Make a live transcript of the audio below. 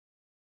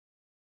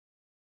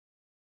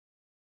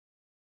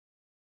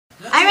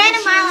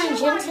ran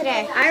gym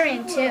today. I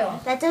ran too.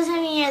 That doesn't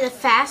mean you're the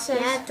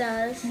fastest. Yeah, it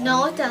does.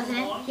 No, it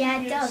doesn't.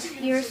 Yeah, it does.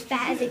 You're as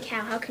fat as a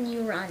cow. How can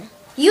you run?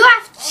 You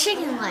have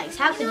chicken legs.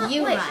 How can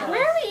you Wait, run? why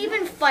are we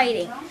even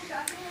fighting?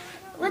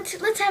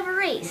 Let's have a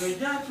race.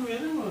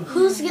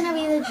 Who's gonna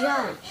be the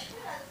judge?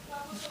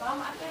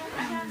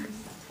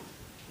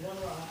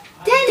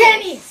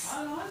 Dennis!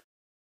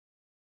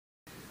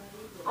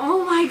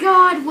 Oh my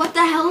God! What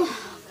the hell?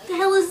 What the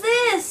hell is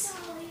this?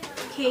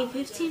 Okay,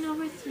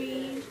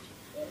 15/3.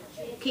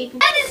 Okay.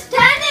 Dennis!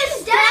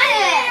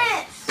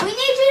 We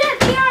need you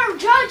to be our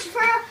judge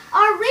for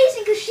our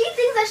racing because she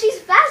thinks that she's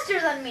faster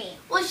than me.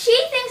 Well, she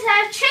thinks I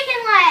have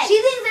chicken legs.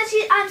 She thinks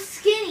that I'm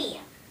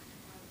skinny.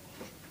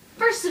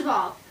 First of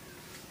all,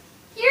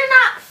 you're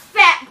not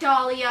fat,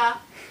 Dahlia.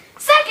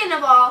 Second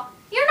of all,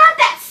 you're not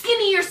that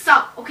skinny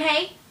yourself,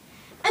 okay?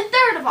 And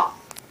third of all,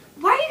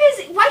 why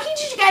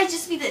can't you guys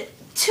just be the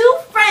two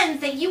friends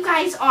that you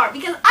guys are?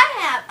 Because I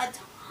have a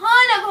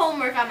ton of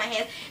homework on my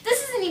hands.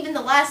 This isn't even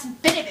the last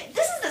bit of it.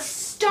 This is the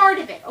start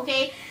of it,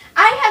 okay?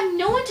 I have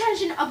no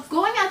intention of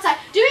going outside,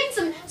 doing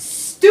some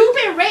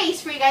stupid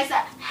race for you guys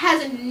that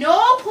has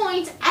no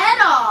point at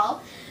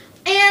all.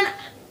 And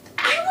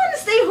I want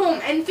to stay home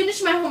and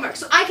finish my homework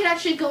so I can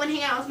actually go and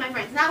hang out with my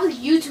friends, not with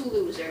you two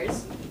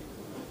losers.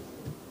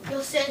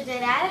 You'll say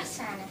that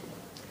sana.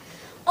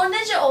 O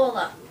nece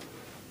oğla?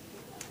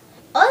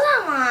 O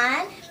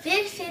zaman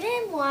bir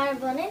film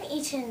var bunun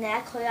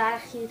içinde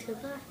koyarak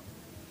YouTube'a.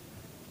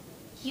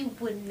 You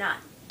would not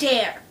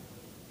dare.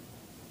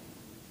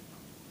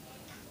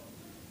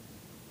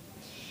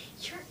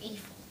 You're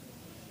evil.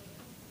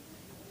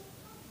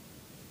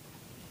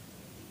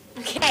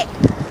 Okay.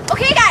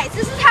 Okay, guys,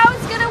 this is how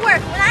it's gonna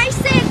work. When I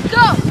say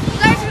go, you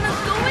guys are gonna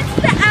go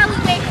into the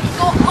alleyway,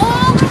 go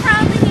all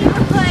around the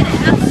neighborhood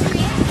and up the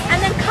street, and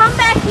then come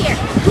back here.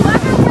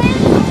 Whoever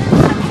wins,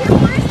 comes here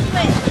first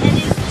wins, and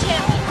is the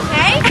champion,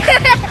 okay?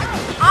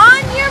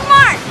 On your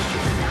mark.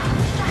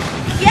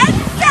 Get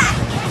set.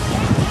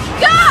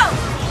 Go!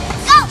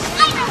 Go!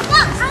 I'm gonna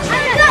go! I'm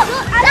gonna go!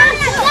 I'm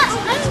gonna go!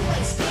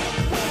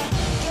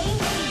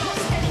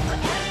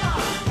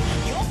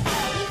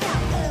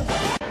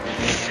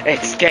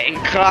 It's getting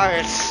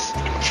close.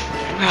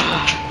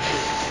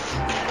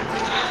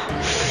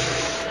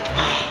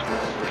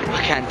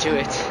 I can't do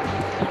it,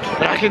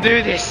 but I can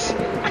do this.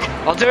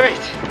 I'll do it.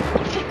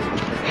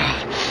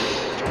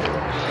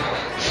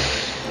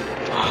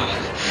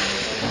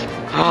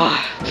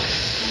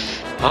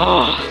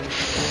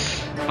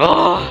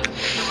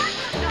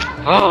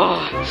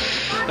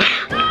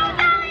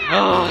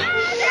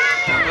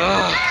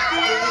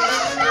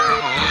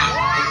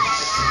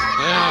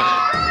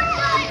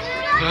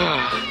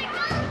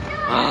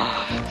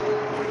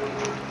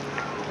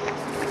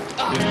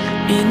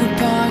 In the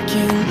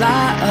parking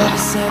lot of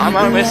a I'm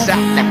almost at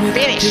the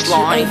finish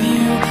line.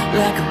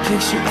 Like a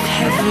picture of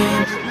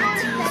heaven.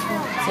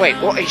 Wait,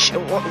 what is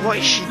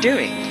she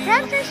doing?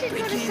 After she go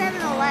to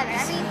 7-Eleven,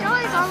 I mean,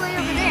 Dolly's all the way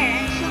over there,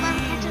 and she'll never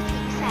catch up to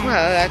the set.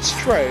 Well, that's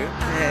true.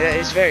 That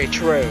is very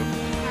true.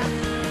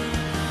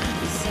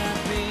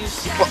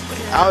 But,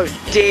 oh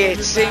dear,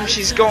 it seems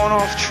she's gone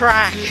off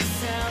track.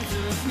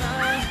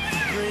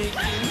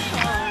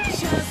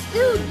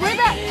 Dude,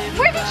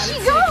 where did she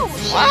go?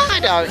 I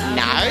don't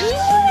know.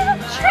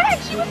 Track,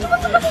 she was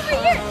supposed to look over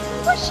here.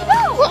 Where'd she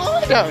go? Well,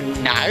 I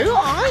don't know.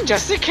 I'm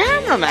just a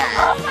cameraman.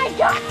 Oh my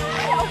God!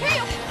 Okay.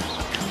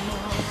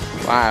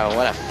 Wow,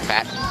 what a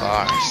fat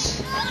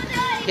farce.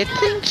 You'd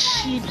think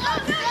she'd,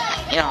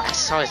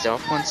 size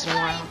off once in a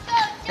while.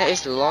 There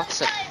is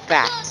lots of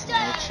fat,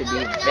 and it should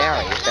be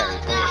very, very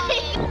good.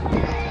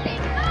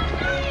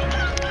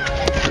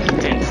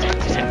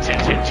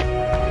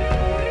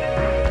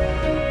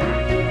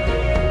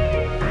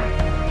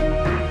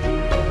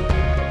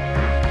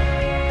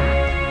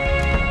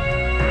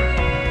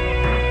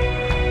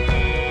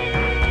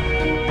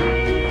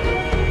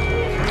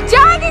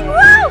 Jogging! Woo!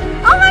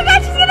 Oh my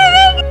God, she's gonna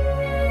make it!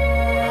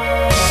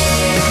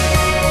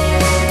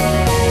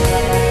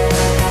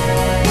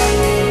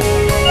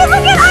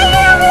 Look at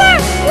Hare over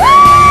there! Woo!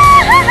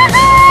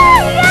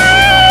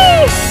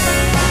 Yay!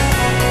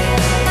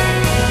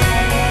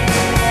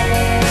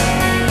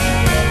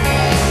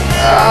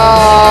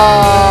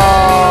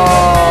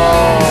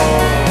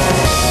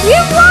 You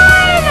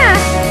won!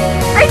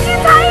 Aren't you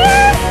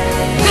tired?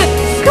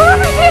 Come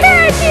over here!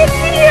 I can't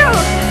see you!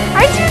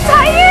 Aren't you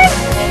tired?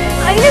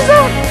 Aida's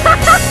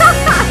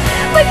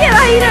look at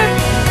Aida!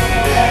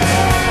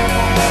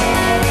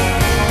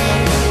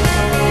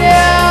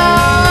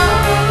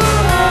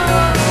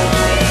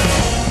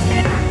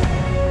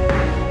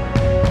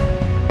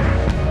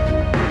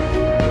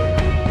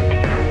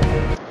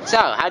 So,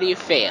 how do you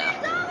feel? I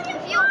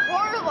feel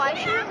horrible. I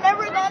should have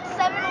never gone to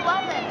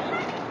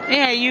 7-Eleven.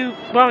 Yeah, you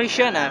probably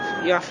shouldn't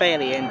have. You're a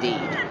failure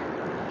indeed.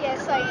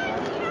 Yes, I am.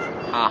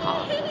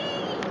 Haha.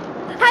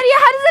 How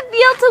does it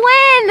feel to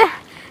win?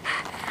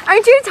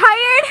 Aren't you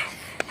tired?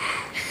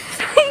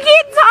 You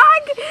can't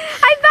talk?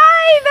 High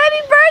five!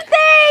 Happy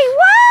birthday!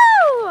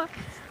 Woo!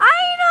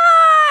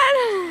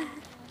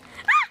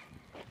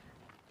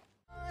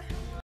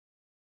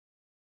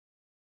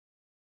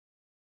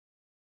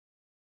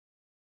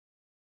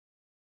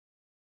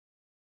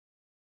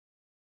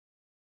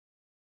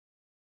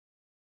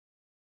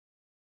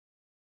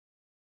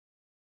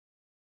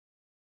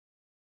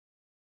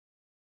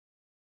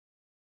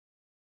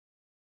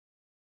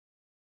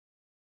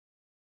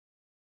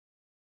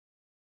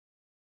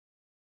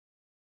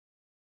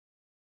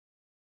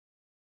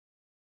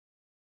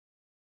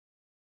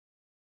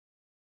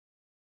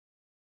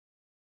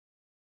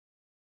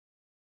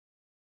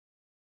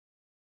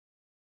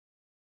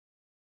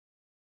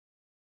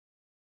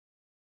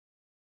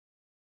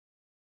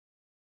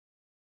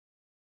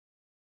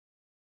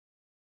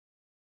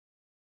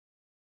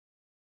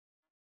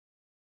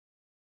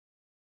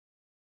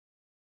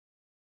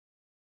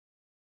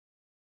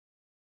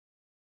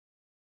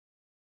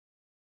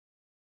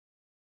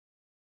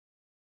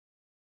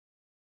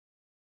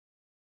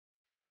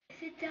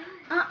 it does.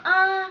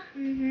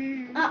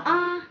 Mm-hmm.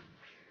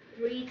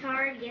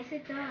 Retard, yes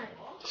it does.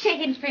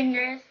 Chicken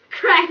fingers.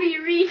 Crappy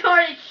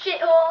retarded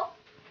shithole.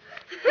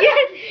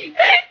 You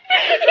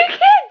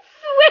can't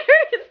swear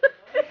in the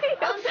video.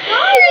 I'm sorry,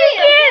 You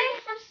can't.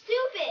 okay? I'm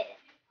stupid.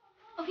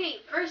 Okay,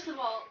 first of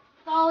all,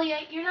 Dahlia,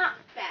 you're not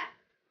fat.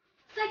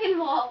 Second of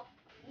all,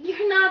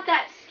 you're not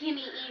that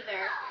skinny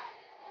either.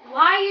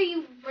 Why are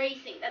you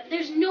racing?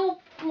 There's no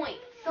point.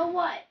 So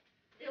what?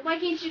 Why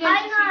can't you guys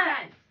just be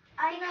friends?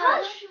 I know.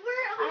 Because we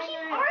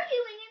keep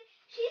arguing and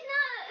she's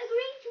not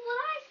agreeing to what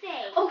I say.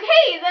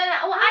 Okay, then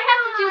well, I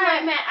have to do my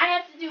math. I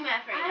have to do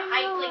math right now.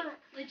 I like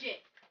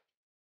legit.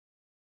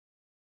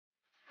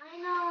 I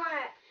know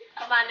it.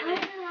 Come on a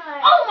minute. I know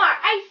it. Omar,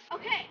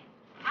 okay.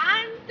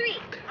 On 3.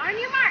 On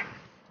your marks.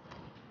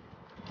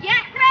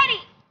 Get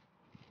ready.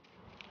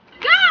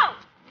 Go!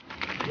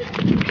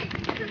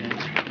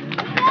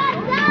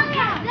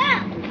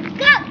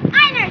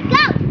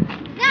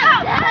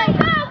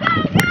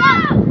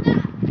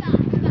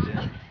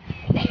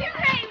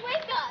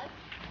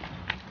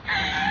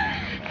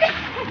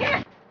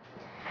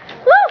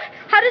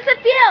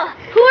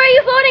 Who are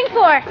you voting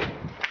for?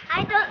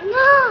 I don't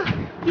know.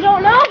 You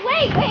don't know?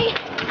 Wait.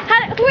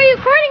 Who are you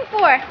courting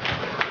for?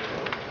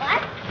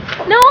 What?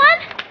 No one?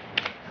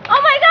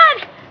 Oh my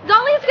god!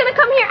 Dahlia's gonna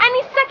come here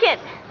any second.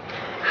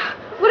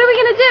 What are we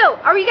gonna do?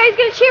 Are you guys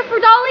gonna cheer for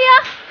Dahlia?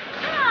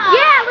 Yeah.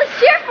 Yeah, let's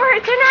cheer for her.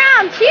 Turn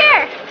around.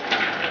 Cheer.